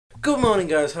Good morning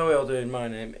guys, how are you all doing? My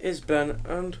name is Ben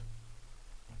and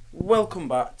welcome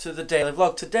back to the daily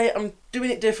vlog. Today I'm doing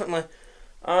it differently.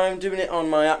 I'm doing it on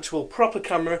my actual proper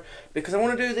camera because I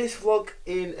want to do this vlog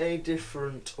in a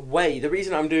different way. The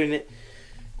reason I'm doing it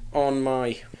on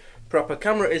my proper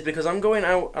camera is because I'm going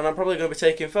out and I'm probably going to be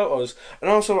taking photos,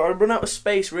 and also I run out of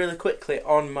space really quickly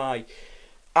on my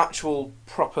actual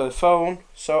proper phone,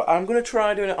 so I'm going to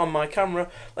try doing it on my camera.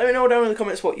 Let me know down in the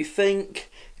comments what you think.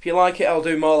 If you like it, I'll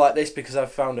do more like this because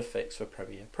I've found a fix for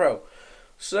Premiere Pro.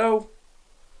 So,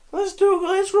 let's roll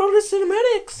the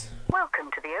cinematics. Welcome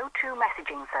to the O2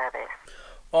 messaging service.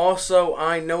 Also,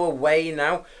 I know a way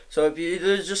now. So if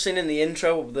you'd just seen in the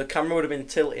intro, the camera would have been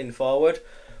tilting forward.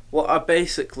 What I've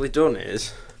basically done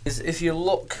is if you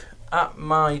look at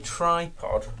my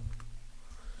tripod,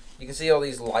 you can see all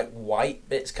these like white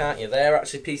bits, can't you? They're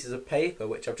actually pieces of paper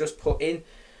which I've just put in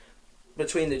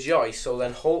between the joists, so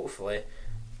then hopefully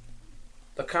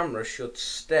the camera should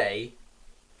stay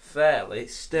fairly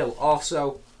still.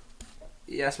 Also,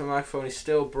 yes, my microphone is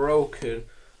still broken.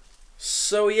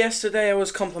 So yesterday I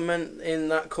was complimenting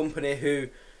that company who,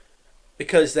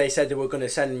 because they said they were going to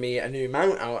send me a new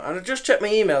mount out, and I just checked my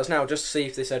emails now just to see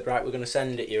if they said, right, we're going to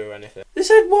send it you or anything. They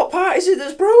said, what part is it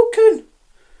that's broken?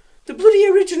 The bloody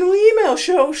original email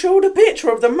showed a picture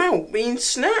of the mount being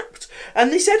snapped, and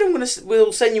they said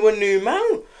we'll send you a new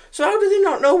mount. So how do they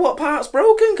not know what part's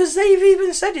broken? Because they've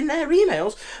even said in their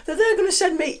emails that they're going to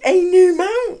send me a new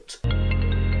mount.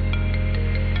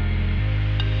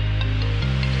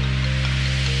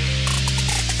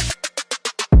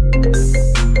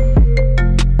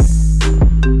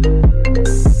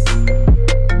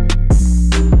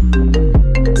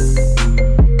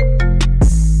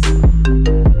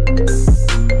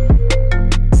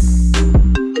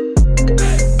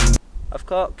 I've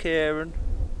caught Kieran.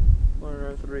 Where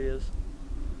our three is.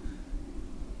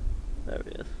 There he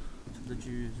is. The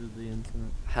Jews of the internet.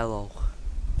 Hello.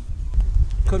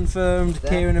 Confirmed.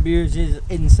 Kieran abuses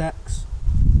insects.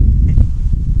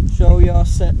 Show your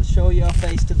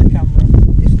face to the camera.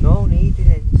 There's no need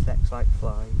in insects like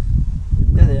flies.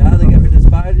 Yeah, they are. They get rid of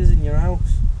spiders in your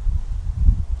house.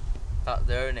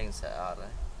 They're an insect, are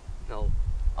they? No.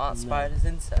 Aren't spiders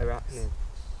insects?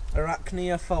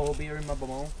 Arachnophobia in my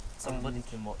bum. Somebody's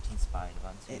been watching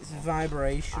Spider-Man. It's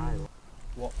vibration.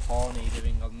 What porn are you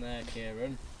doing on there,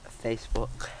 Kieran?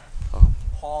 Facebook.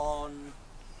 Porn.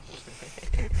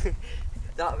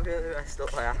 That really messed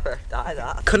up my ass.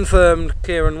 That. Confirmed,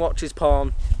 Kieran watches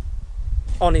porn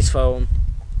on his phone.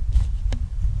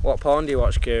 What porn do you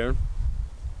watch, Kieran?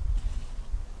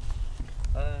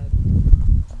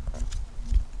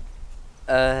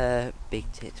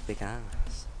 Big tits, big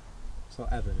ass. It's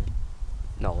not Evan.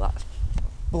 No, that's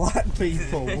Black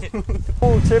people.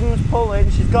 Oh, Tim's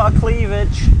pulling. She's got a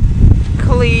cleavage.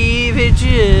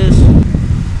 Cleavages.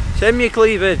 Send me your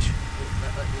cleavage.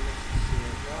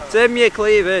 Send me your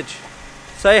cleavage.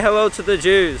 Say hello to the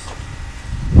Jews.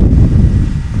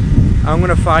 I'm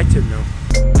gonna fight him now.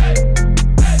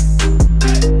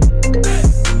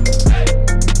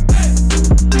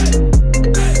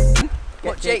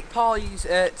 what Jake Paul use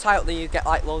title, then you get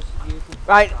like loads of views.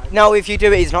 Right, now if you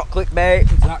do it, it's not clickbait.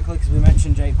 Exactly, because we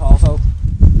mentioned Jake Paul. So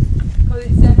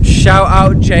Shout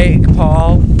out Jake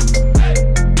Paul.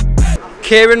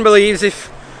 Kieran believes if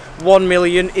 1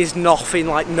 million is nothing,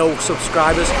 like no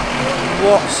subscribers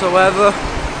whatsoever.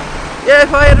 Yeah,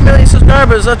 if I had 1 million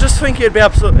subscribers, I just think it'd be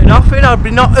absolutely nothing. I'd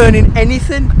be not earning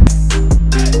anything.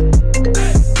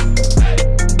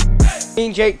 Me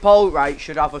and Jake Paul, right,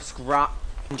 should have a scrap.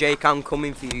 Jake, I'm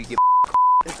coming for you,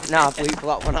 Nah, bleep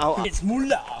that one out. it's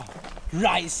mullah.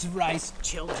 Rice,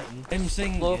 children. Him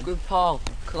singing. Logan Paul,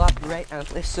 collaborate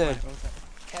and listen.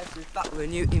 Kevin's back with a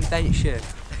new invention.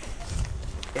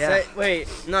 Yeah. Wait.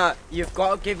 Nah, you've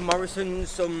got to give Morrison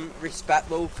some respect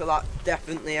though for that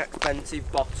definitely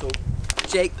expensive bottle.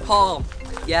 Jake Paul,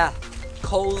 yeah.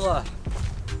 Cola.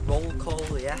 Roll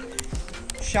cola, yeah.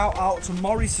 Shout out to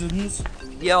Morrison's.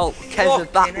 Yo, Kev's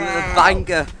back with a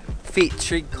banger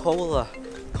featuring cola.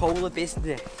 Cola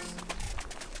business.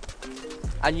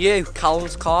 And you,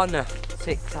 Callum's Corner,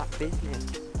 Tic Tac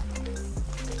business.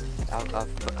 I've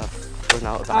run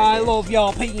out of ideas. I love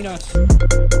your penis.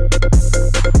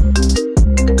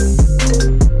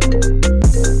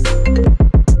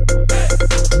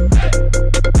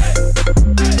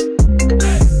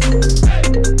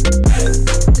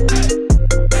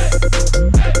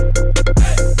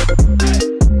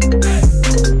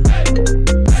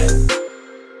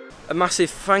 A massive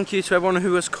thank you to everyone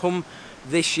who has come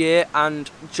this year and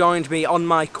joined me on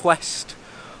my quest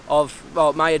of,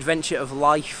 well, my adventure of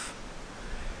life.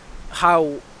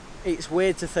 How it's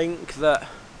weird to think that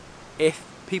if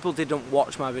people didn't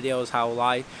watch my videos,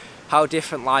 how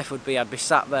different life would be. I'd be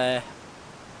sat there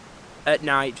at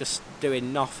night just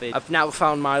doing nothing. I've now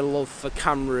found my love for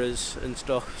cameras and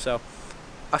stuff, so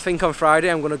I think on Friday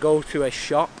I'm going to go to a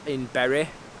shop in Bury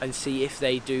and see if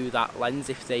they do that lens.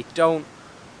 If they don't,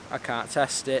 I can't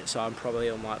test it, so I'm probably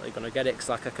unlikely going to get it, because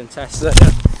like I can test it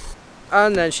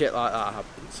and then shit like that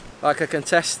happens. Like I can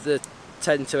test the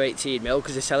 10 to 18mm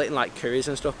because they sell it in like Currys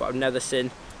and stuff, but I've never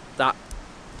seen that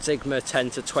Sigma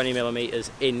 10 to 20mm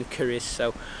in Currys.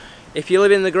 So if you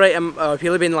live in the or if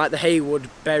you live in like the Haywood,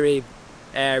 Bury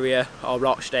area or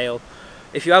Rochdale,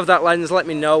 if you have that lens, let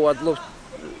me know. I'd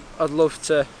love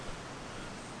to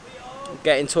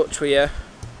get in touch with you,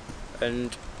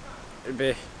 and it'd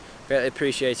be greatly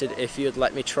appreciated if you'd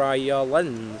let me try your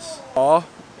lens. Or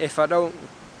if I don't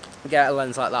get a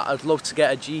lens like that, I'd love to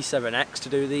get a G7X to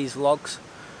do these vlogs.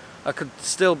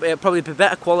 It'd probably be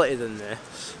better quality than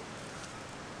this,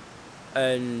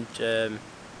 and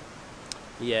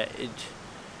yeah,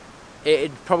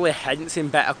 it'd probably hence in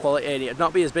better quality, and it'd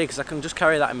not be as big because I can just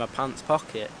carry that in my pants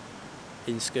pocket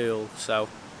in school. So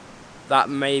that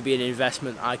may be an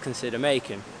investment I consider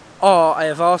making. Or I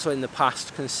have also in the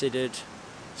past considered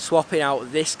swapping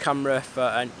out this camera for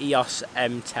an EOS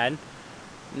M10.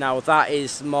 Now that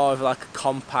is more of like a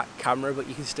compact camera, but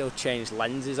you can still change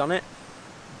lenses on it.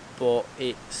 But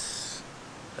it's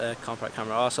a compact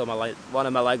camera. Also, one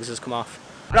of my legs has come off.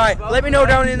 Right, let me know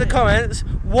down in the comments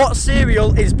what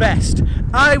cereal is best.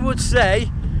 I would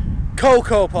say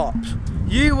Cocoa Pops.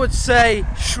 You would say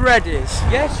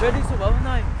Shreddies. Yeah, Shreddies are well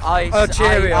nice.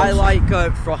 Cheerios. I like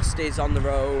Frosties on the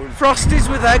road. Frosties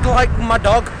with egg, like my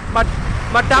dog. My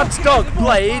dad's dog,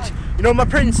 Blade, you know, my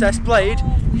princess Blade,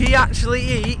 he actually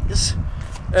eats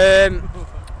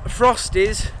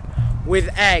Frosties with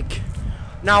egg.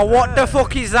 Now what the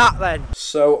fuck is that then?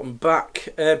 So I'm back.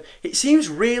 It seems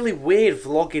really weird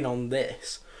vlogging on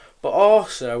this, but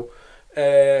also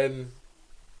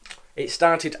it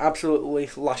started absolutely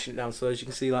lashing down, so as you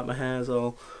can see, like my hair's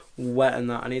all wet and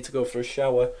that. I need to go for a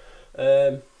shower.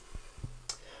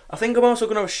 I think I'm also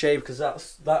going to have a shave because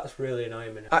that's really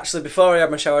annoying me. Actually, before I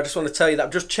have my shower, I just want to tell you that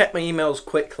I've just checked my emails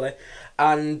quickly,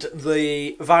 and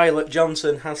the Violet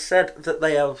Johnson has said that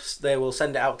they will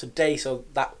send it out today. So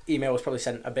that email was probably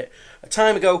sent a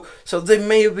time ago. So they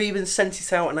may have even sent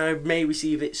it out, and I may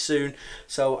receive it soon.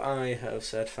 So I have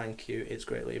said thank you. It's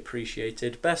greatly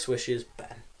appreciated. Best wishes,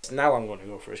 Ben. Now I'm going to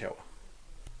go for a shower.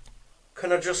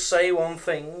 Can I just say one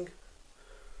thing?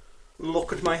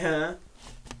 Look at my hair.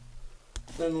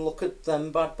 Then look at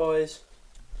them bad boys.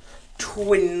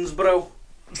 Twins, bro.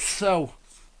 So,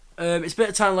 it's a bit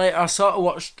of time later. I sort of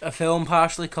watched a film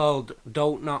partially called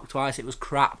Don't Knock Twice. It was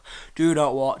crap. Do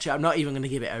not watch it. I'm not even going to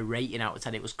give it a rating out of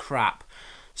 10. It was crap.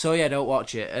 So yeah, don't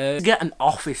watch it. Get an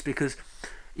office, because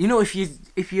you know, if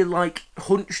you're like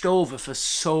hunched over for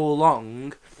so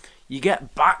long, you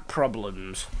get back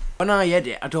problems. When I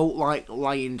edit, I don't like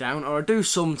lying down, or I do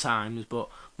sometimes, but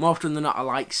more often than not I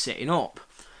like sitting up.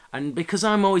 And because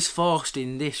I'm always forced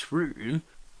in this room,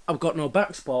 I've got no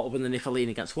back support other than if I lean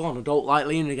against a wall. I don't like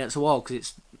leaning against a wall because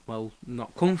it's, well,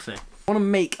 not comfy. I want to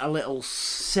make a little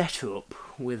setup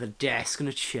with a desk and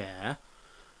a chair,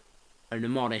 and a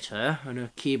monitor, and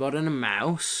a keyboard and a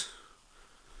mouse.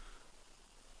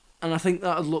 And I think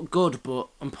that would look good, but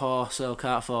I'm poor, so I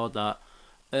can't afford that.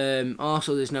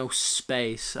 Also, there's no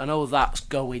space. I know that's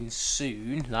going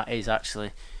soon. That is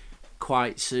actually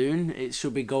quite soon. It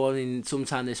should be going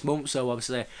sometime this month, so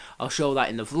obviously I'll show that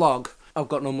in the vlog. I've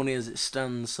got no money as it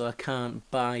stands, so I can't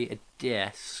buy a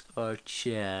desk or a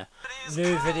chair.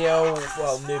 New video,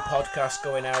 well, new podcast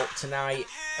going out tonight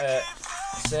at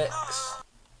 6.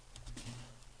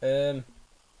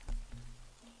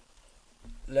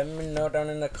 Let me know down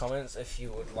in the comments if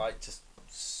you would like to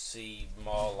see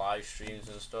more live streams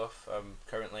and stuff. I'm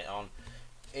currently on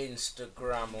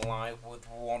Instagram live with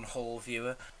one whole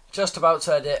viewer. Just about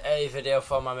to edit a video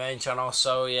for my main channel,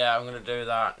 so yeah, I'm going to do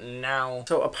that now.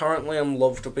 So apparently I'm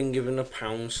loved. I've been given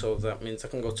 £1, so that means I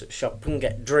can go to the shop and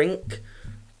get drink.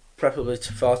 Preferably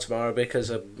for tomorrow, because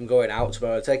I'm going out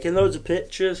tomorrow, taking loads of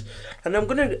pictures. And I'm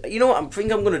going to, you know what, I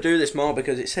think I'm going to do this more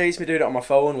because it saves me doing it on my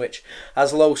phone, which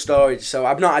has low storage. So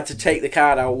I've not had to take the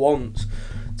card out once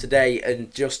today, and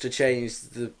just to change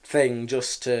the thing,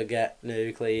 just to get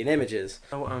new clean images.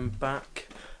 So I'm back.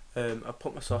 I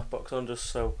put my softbox on just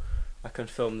so I can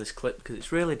film this clip because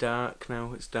it's really dark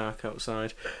now. It's dark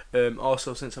outside.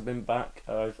 Also, since I've been back,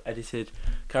 I've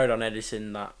carried on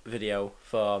editing that video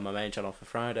for my main channel for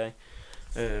Friday.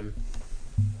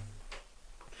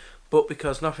 But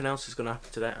because nothing else is going to happen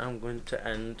today, I'm going to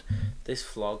end this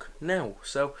vlog now.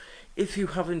 So if you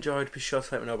have enjoyed, be sure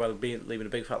to let me know by leaving a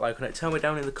big fat like on it. Tell me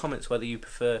down in the comments whether you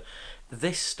prefer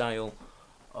this style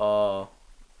or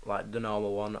like the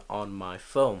normal one on my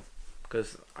phone,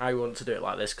 because I want to do it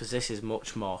like this because this is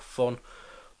much more fun.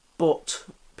 But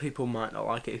people might not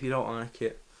like it. If you don't like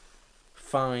it,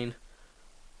 fine,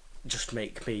 just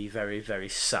make me very, very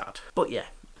sad. But yeah,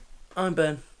 I'm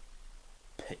Ben.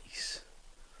 Peace.